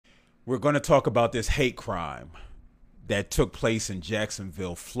We're going to talk about this hate crime that took place in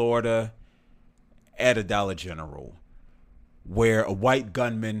Jacksonville, Florida, at a Dollar General, where a white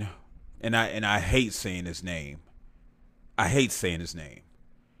gunman, and I hate saying his name. I hate saying his name,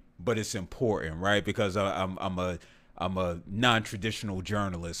 but it's important, right? Because I'm a non-traditional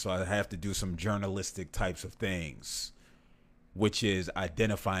journalist, so I have to do some journalistic types of things, which is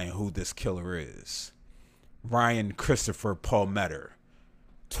identifying who this killer is. Ryan Christopher Palmetter,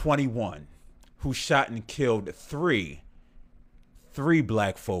 21, who shot and killed three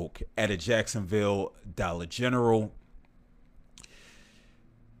black folk at a Jacksonville Dollar General.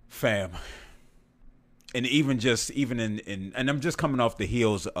 Fam. And even in and I'm just coming off the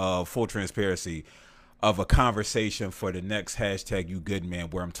heels of, full transparency, of a conversation for the next hashtag You Good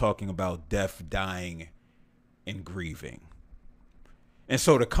Man, where I'm talking about death, dying, and grieving. And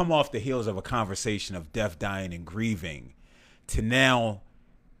so to come off the heels of a conversation of death, dying, and grieving, to now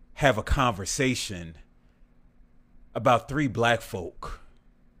have a conversation about three black folk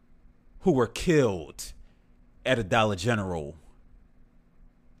who were killed at a Dollar General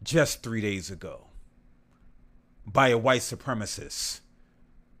just 3 days ago by a white supremacist,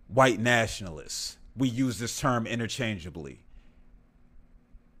 white nationalist. We use this term interchangeably.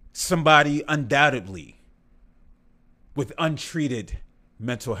 Somebody undoubtedly with untreated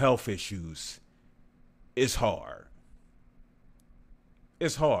mental health issues is hard.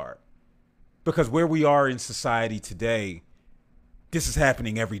 It's hard because where we are in society today, this is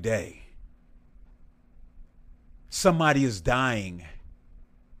happening every day. Somebody is dying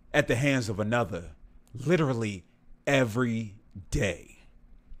at the hands of another, literally every day.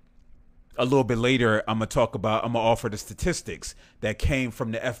 A little bit later, I'm going to offer the statistics that came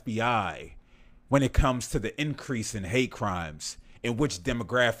from the FBI when it comes to the increase in hate crimes and which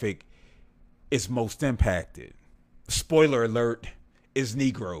demographic is most impacted. Spoiler alert, is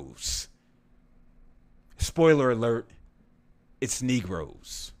Negroes. Spoiler alert, it's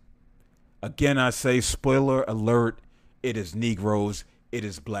Negroes. Again, I say spoiler alert, it is Negroes, it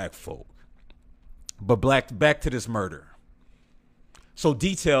is black folk. But back to this murder. So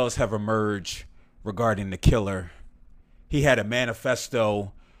details have emerged regarding the killer. He had a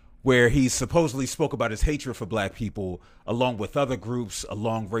manifesto where he supposedly spoke about his hatred for black people along with other groups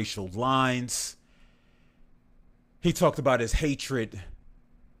along racial lines. He talked about his hatred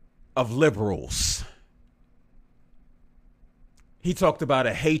of liberals. He talked about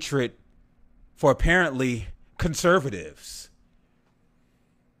a hatred for apparently conservatives.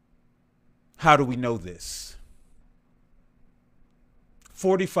 How do we know this?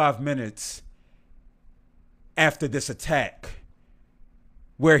 45 minutes after this attack,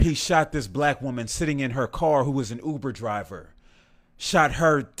 where he shot this black woman sitting in her car who was an Uber driver, shot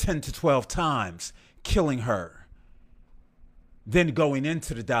her 10 to 12 times, killing her, then going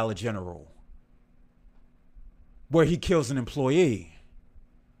into the Dollar General, where he kills an employee,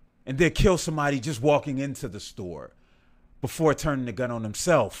 and then kills somebody just walking into the store before turning the gun on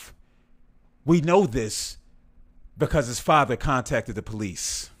himself. We know this because his father contacted the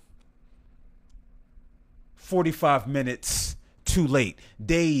police. 45 minutes too late,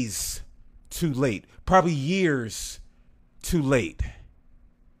 days too late, probably years too late.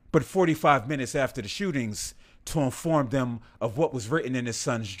 But 45 minutes after the shootings to inform them of what was written in his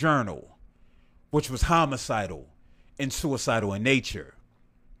son's journal, which was homicidal and suicidal in nature.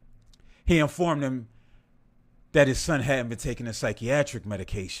 He informed them that his son hadn't been taking a psychiatric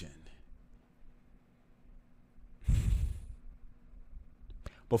medication.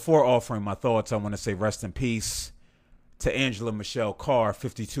 Before offering my thoughts, I want to say rest in peace to Angela Michelle Carr,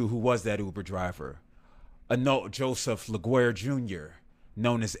 52, who was that Uber driver. Anot Joseph LaGuerre Jr.,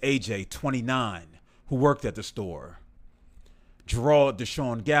 known as AJ, 29, who worked at the store. Gerald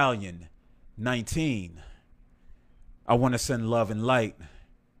Deshaun Gallion, 19. I want to send love and light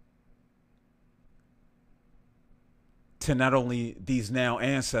to not only these now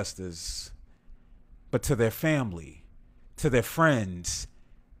ancestors, but to their family, to their friends,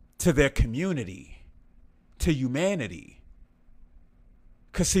 to their community, to humanity.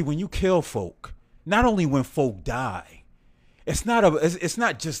 Because see, when you kill folk, not only when folk die, it's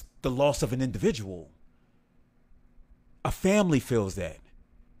not just the loss of an individual. A family feels that.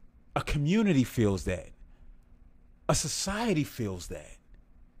 A community feels that. A society feels that.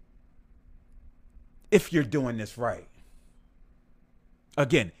 If you're doing this right.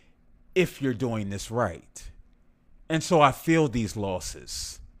 Again, if you're doing this right. And so I feel these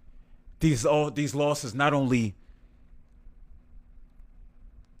losses. These losses not only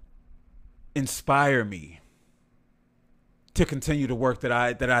inspire me to continue the work that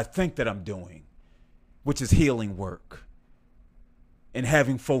I think that I'm doing, which is healing work. and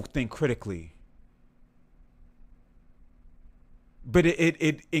having folk think critically. But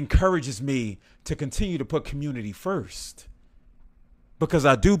it encourages me to continue to put community first, because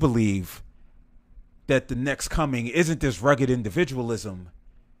I do believe that the next coming isn't this rugged individualism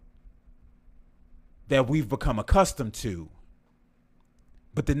that we've become accustomed to,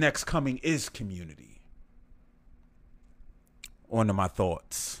 but the next coming is community. On to my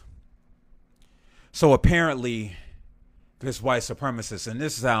thoughts. So apparently, this white supremacist, and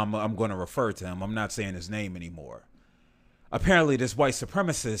this is how I'm going to refer to him. I'm not saying his name anymore. Apparently, this white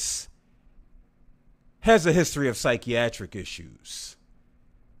supremacist has a history of psychiatric issues,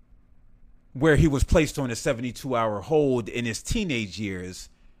 where he was placed on a 72-hour hold in his teenage years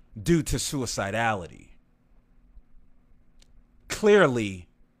due to suicidality. Clearly,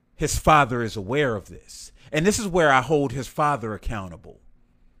 his father is aware of this. And this is where I hold his father accountable.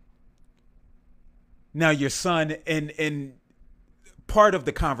 Now, your son, and part of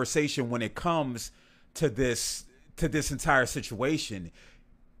the conversation when it comes to this entire situation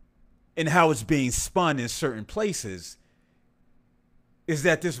and how it's being spun in certain places, is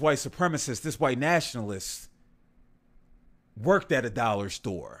that this white supremacist, this white nationalist, worked at a dollar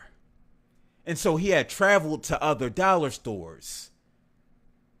store. And so he had traveled to other dollar stores.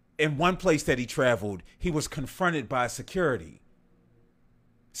 In one place that he traveled, he was confronted by security.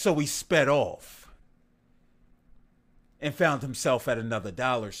 So he sped off and found himself at another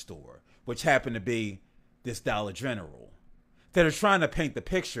dollar store, which happened to be this Dollar General, that are trying to paint the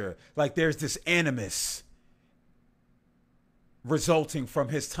picture like there's this animus resulting from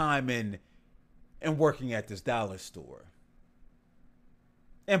his time in working at this dollar store.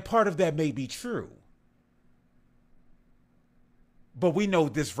 And part of that may be true. But we know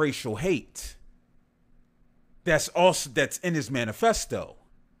this racial hate that's in his manifesto,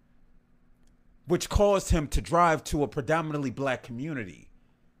 which caused him to drive to a predominantly black community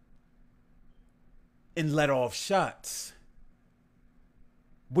and let off shots.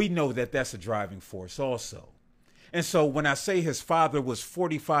 We know that that's a driving force also. And so when I say his father was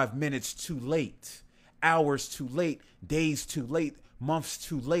 45 minutes too late, hours too late, days too late, months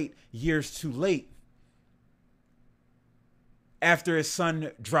too late, years too late, after his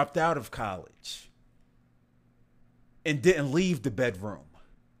son dropped out of college and didn't leave the bedroom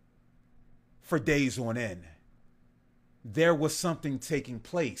for days on end, there was something taking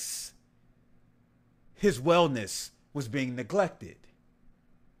place. His wellness was being neglected.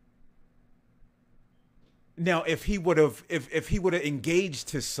 Now, if he would have engaged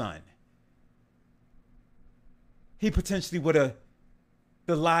his son, he potentially would have,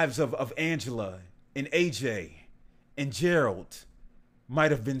 the lives of Angela and AJ and Gerald might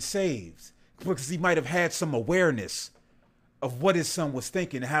have been saved, because he might have had some awareness of what his son was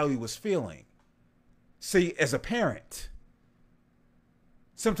thinking, how he was feeling. See, as a parent,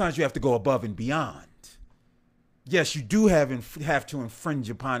 sometimes you have to go above and beyond. Yes, you do have to infringe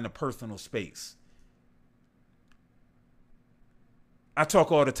upon the personal space. I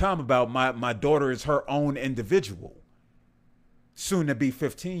talk all the time about my daughter is her own individual, soon to be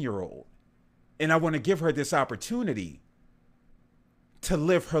 15-year-old. And I want to give her this opportunity to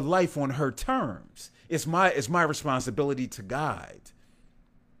live her life on her terms. It's my responsibility to guide.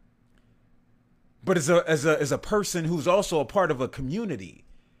 But as a person who's also a part of a community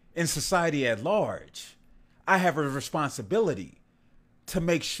in society at large, I have a responsibility to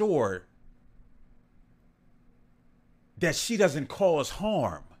make sure that she doesn't cause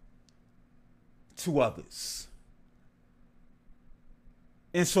harm to others.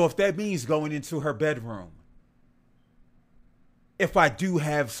 And so if that means going into her bedroom, if I do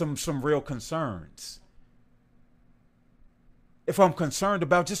have some real concerns, if I'm concerned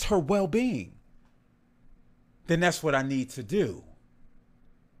about just her well-being, then that's what I need to do.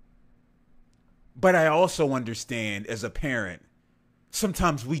 But I also understand as a parent,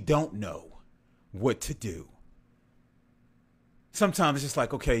 sometimes we don't know what to do. Sometimes it's just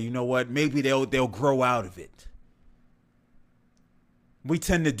like, okay, you know what? Maybe they'll grow out of it. We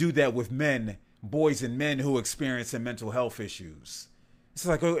tend to do that with men, boys and men who experience mental health issues. It's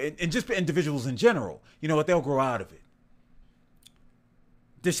like, and just individuals in general, you know what? They'll grow out of it.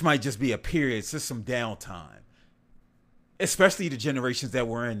 This might just be a period. It's just some downtime. Especially the generations that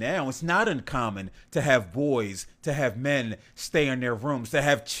we're in now. It's not uncommon to have boys, to have men stay in their rooms, to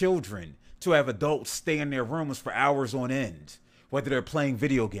have children, to have adults stay in their rooms for hours on end, whether they're playing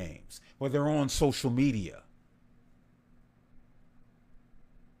video games, whether they're on social media.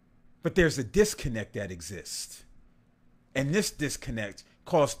 But there's a disconnect that exists. And this disconnect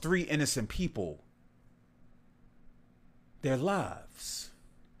cost 3 innocent people their lives.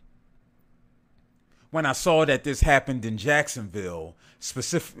 when I saw that this happened in Jacksonville,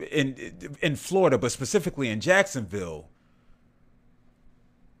 in Florida, but specifically in Jacksonville,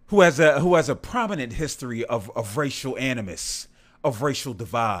 who has a prominent history of racial animus, of racial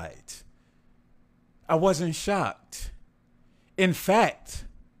divide. I wasn't shocked. In fact,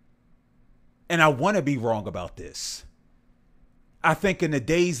 and I want to be wrong about this, I think in the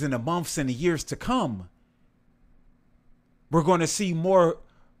days and the months and the years to come, we're going to see more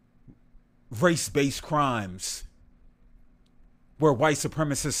race-based crimes where white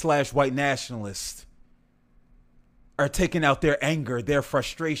supremacists / white nationalists are taking out their anger, their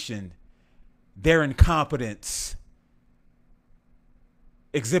frustration, their incompetence,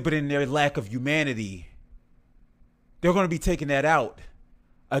 exhibiting their lack of humanity. They're going to be taking that out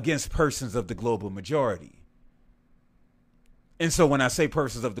against persons of the global majority. And so when I say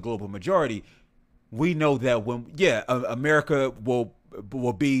persons of the global majority, we know that America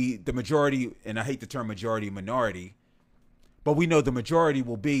will be the majority, and I hate the term majority minority, but we know the majority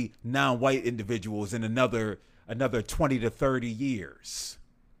will be non-white individuals in another 20 to 30 years.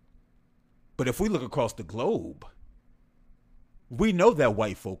 But if we look across the globe, we know that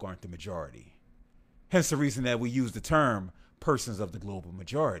white folk aren't the majority. Hence the reason that we use the term persons of the global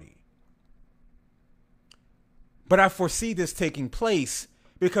majority. But I foresee this taking place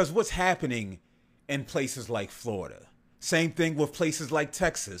because what's happening in places like Florida, same thing with places like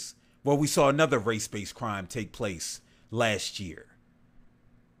Texas, where we saw another race-based crime take place last year.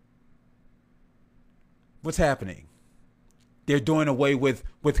 What's happening? They're doing away with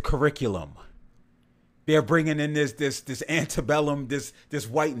curriculum. They're bringing in this antebellum, this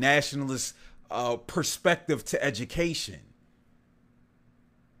white nationalist perspective to education,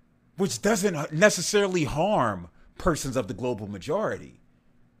 which doesn't necessarily harm persons of the global majority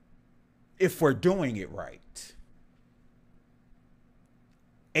if we're doing it right.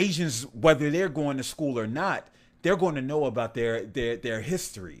 Asians, whether they're going to school or not, they're going to know about their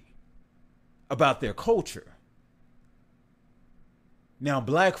history, about their culture. Now,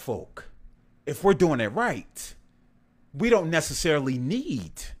 black folk, if we're doing it right, we don't necessarily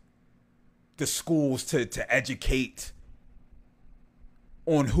need the schools to educate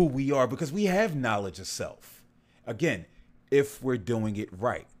on who we are because we have knowledge of self. Again, if we're doing it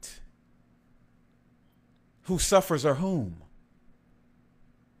right. Who suffers are whom?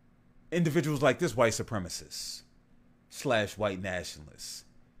 Individuals like this white supremacists / white nationalists.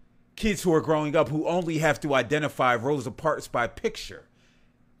 Kids who are growing up who only have to identify Rosa Parks by picture.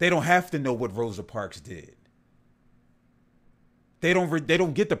 They don't have to know what Rosa Parks did. They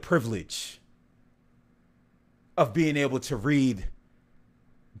don't get the privilege of being able to read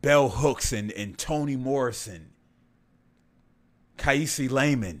Bell Hooks and Toni Morrison, Kaisi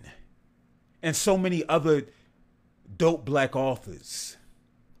Lehman, and so many other dope black authors.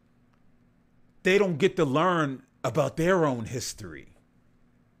 They don't get to learn about their own history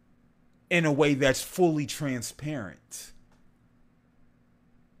in a way that's fully transparent.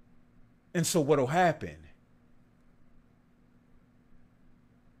 And so what'll happen?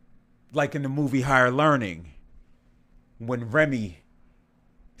 Like in the movie Higher Learning, when Remy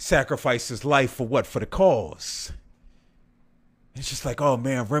sacrificed his life for what? For the cause. It's just like, oh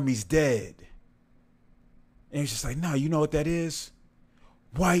man, Remy's dead. And it's just like, no, you know what that is?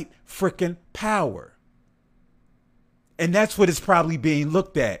 White freaking power. And that's what is probably being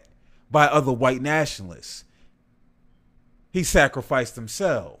looked at by other white nationalists. He sacrificed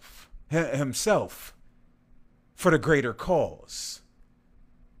himself for the greater cause.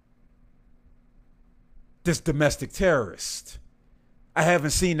 This domestic terrorist. I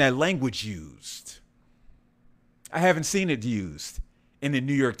haven't seen that language used. I haven't seen it used in the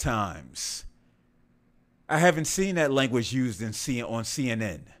New York Times. I haven't seen that language used on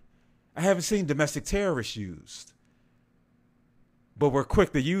CNN. I haven't seen domestic terrorists used. But we're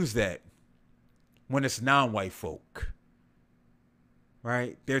quick to use that when it's non-white folk.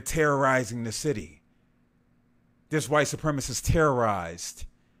 Right? They're terrorizing the city. This white supremacist terrorized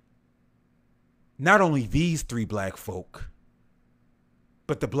not only these 3 black folk,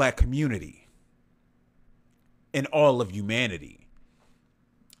 but the black community and all of humanity.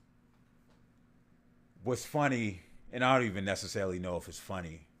 What's funny, and I don't even necessarily know if it's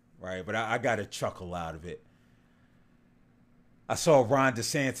funny, right? But I got a chuckle out of it. I saw Ron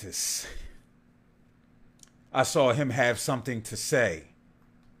DeSantis. I saw him have something to say.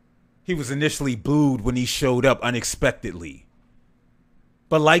 He was initially booed when he showed up unexpectedly.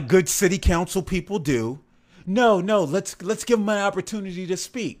 But like good city council people do, no, let's give him an opportunity to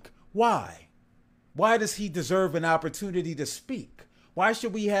speak. Why? Why does he deserve an opportunity to speak? Why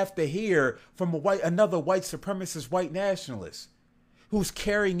should we have to hear from another white supremacist white nationalist who's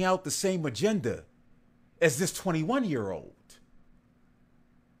carrying out the same agenda as this 21-year-old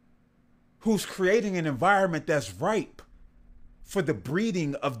who's creating an environment that's ripe for the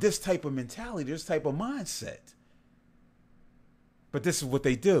breeding of this type of mentality, this type of mindset. But this is what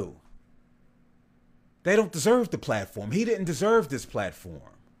they do. They don't deserve the platform. He didn't deserve this platform.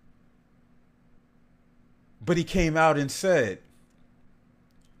 But he came out and said,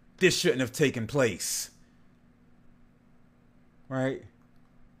 this shouldn't have taken place. Right?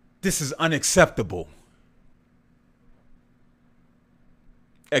 This is unacceptable.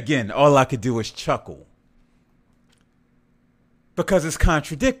 Again, all I could do is chuckle. Because it's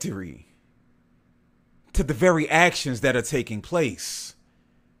contradictory to the very actions that are taking place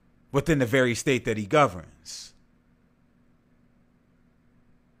within the very state that he governs.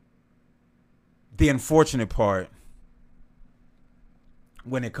 The unfortunate part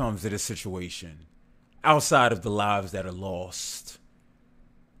when it comes to this situation, outside of the lives that are lost,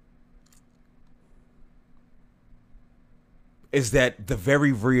 is that the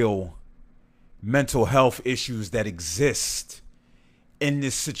very real mental health issues that exist in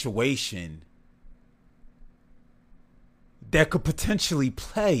this situation that could potentially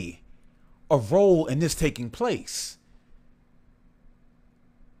play a role in this taking place.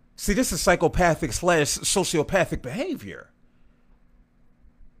 See, this is psychopathic / sociopathic behavior.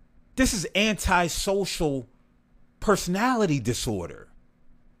 This is antisocial personality disorder.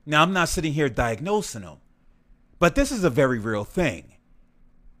 Now, I'm not sitting here diagnosing them, but this is a very real thing.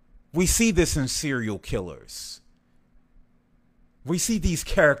 We see this in serial killers. We see these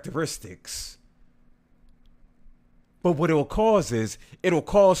characteristics. But what it will cause is, it'll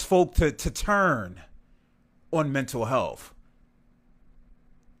cause folk to turn on mental health.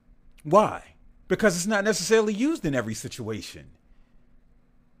 Why? Because it's not necessarily used in every situation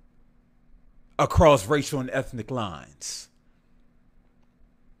across racial and ethnic lines.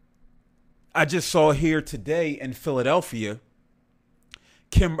 I just saw here today in Philadelphia,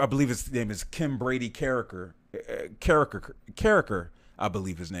 I believe his name is Kim Brady Carricker, I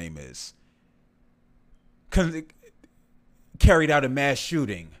believe his name is, carried out a mass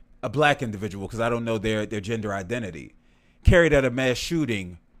shooting, a black individual, because I don't know their gender identity, carried out a mass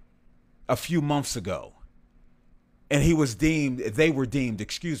shooting a few months ago. And they were deemed,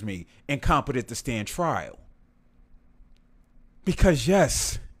 incompetent to stand trial. Because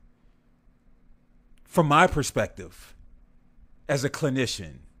yes, from my perspective, as a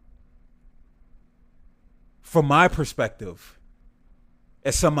clinician, from my perspective,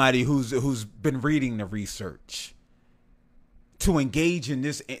 as somebody who's been reading the research, to engage in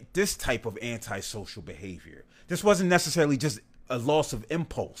this type of antisocial behavior, this wasn't necessarily just a loss of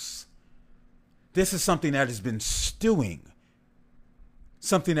impulse. This is something that has been stewing,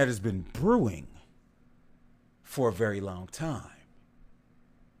 something that has been brewing for a very long time.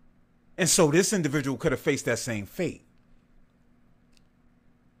 And so this individual could have faced that same fate.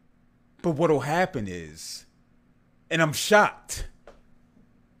 But what will happen is, and I'm shocked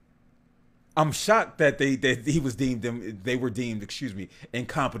that they were deemed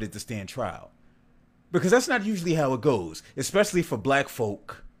incompetent to stand trial. Because that's not usually how it goes, especially for black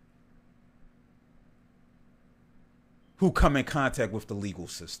folk who come in contact with the legal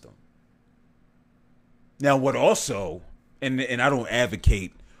system. Now, what also, and I don't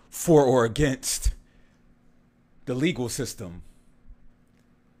advocate for or against the legal system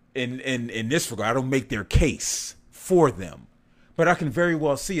in this regard. I don't make their case for them. But I can very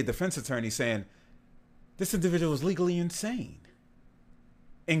well see a defense attorney saying, this individual is legally insane.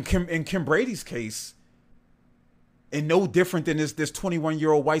 In Kim Brady's case, and no different than this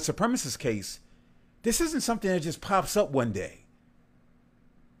 21-year-old white supremacist case, this isn't something that just pops up one day.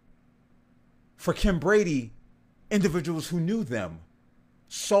 For Kim Brady, individuals who knew them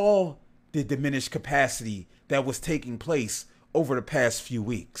saw the diminished capacity that was taking place over the past few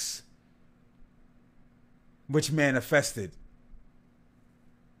weeks, which manifested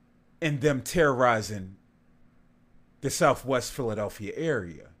in them terrorizing the Southwest Philadelphia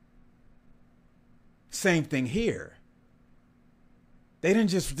area. Same thing here.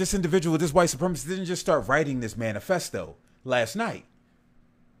 This individual, this white supremacist, didn't just start writing this manifesto last night.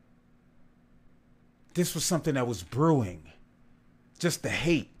 This was something that was brewing. Just the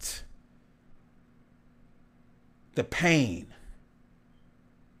hate, the pain,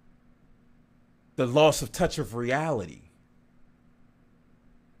 the loss of touch of reality.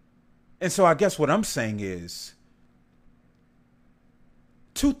 And so I guess what I'm saying is,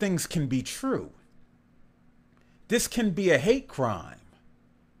 two things can be true. This can be a hate crime.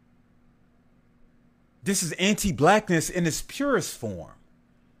 This is anti-blackness in its purest form.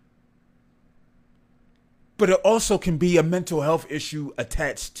 But it also can be a mental health issue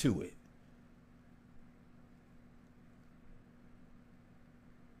attached to it.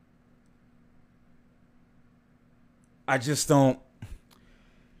 I just don't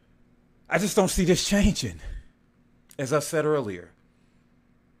see this changing. As I said earlier,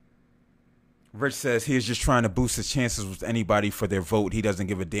 Rich says he is just trying to boost his chances with anybody for their vote. He doesn't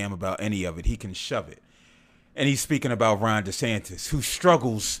give a damn about any of it. He can shove it. And he's speaking about Ron DeSantis, who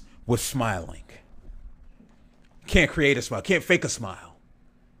struggles with smiling. Can't create a smile, can't fake a smile.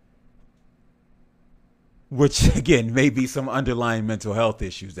 Which, again, may be some underlying mental health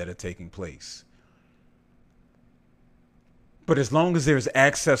issues that are taking place. But as long as there's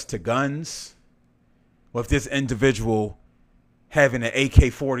access to guns, with this individual having an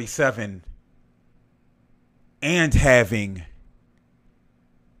AK-47 and having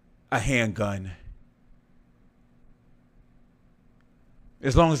a handgun,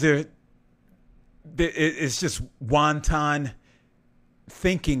 as long as it's just wanton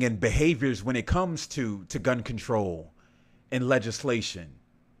thinking and behaviors when it comes to gun control and legislation,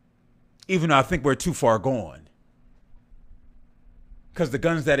 even though I think we're too far gone. Because the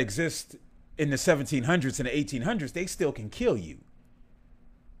guns that exist in the 1700s and the 1800s, they still can kill you.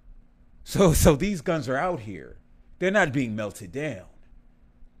 So these guns are out here. They're not being melted down.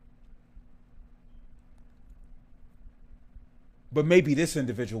 But maybe this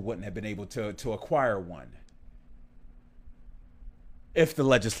individual wouldn't have been able to acquire one if the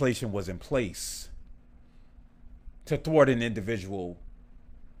legislation was in place to thwart an individual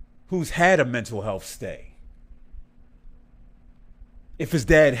who's had a mental health stay. If his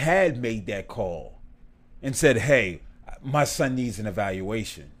dad had made that call and said, hey, my son needs an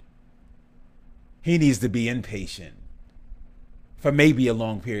evaluation. He needs to be inpatient for maybe a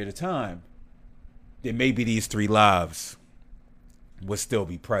long period of time, then maybe these 3 lives would still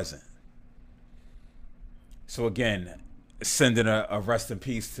be present. So again, sending a rest in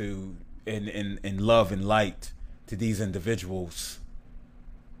peace to, in love and light to these individuals.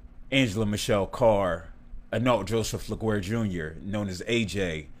 Angela Michelle Carr, Analt Joseph LaGuerre Jr., known as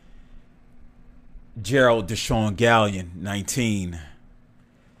AJ, Gerald Deshaun Gallion, 19.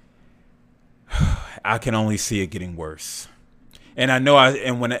 I can only see it getting worse. And I know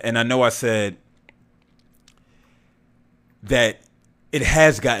I said that it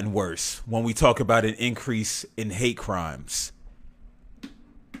has gotten worse when we talk about an increase in hate crimes.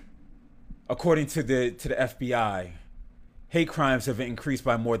 According to the FBI, hate crimes have increased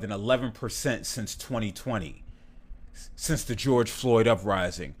by more than 11% since 2020, since the George Floyd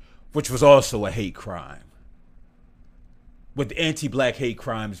uprising, which was also a hate crime, with anti-black hate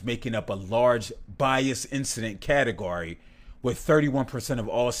crimes making up a large bias incident category, with 31% of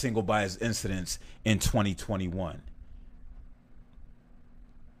all single bias incidents in 2021.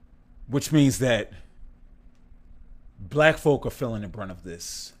 Which means that black folk are feeling the brunt of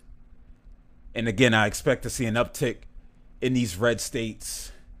this. And again, I expect to see an uptick in these red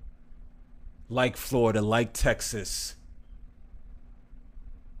states like Florida, like Texas,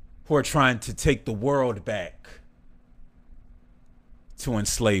 who are trying to take the world back to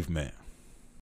enslavement.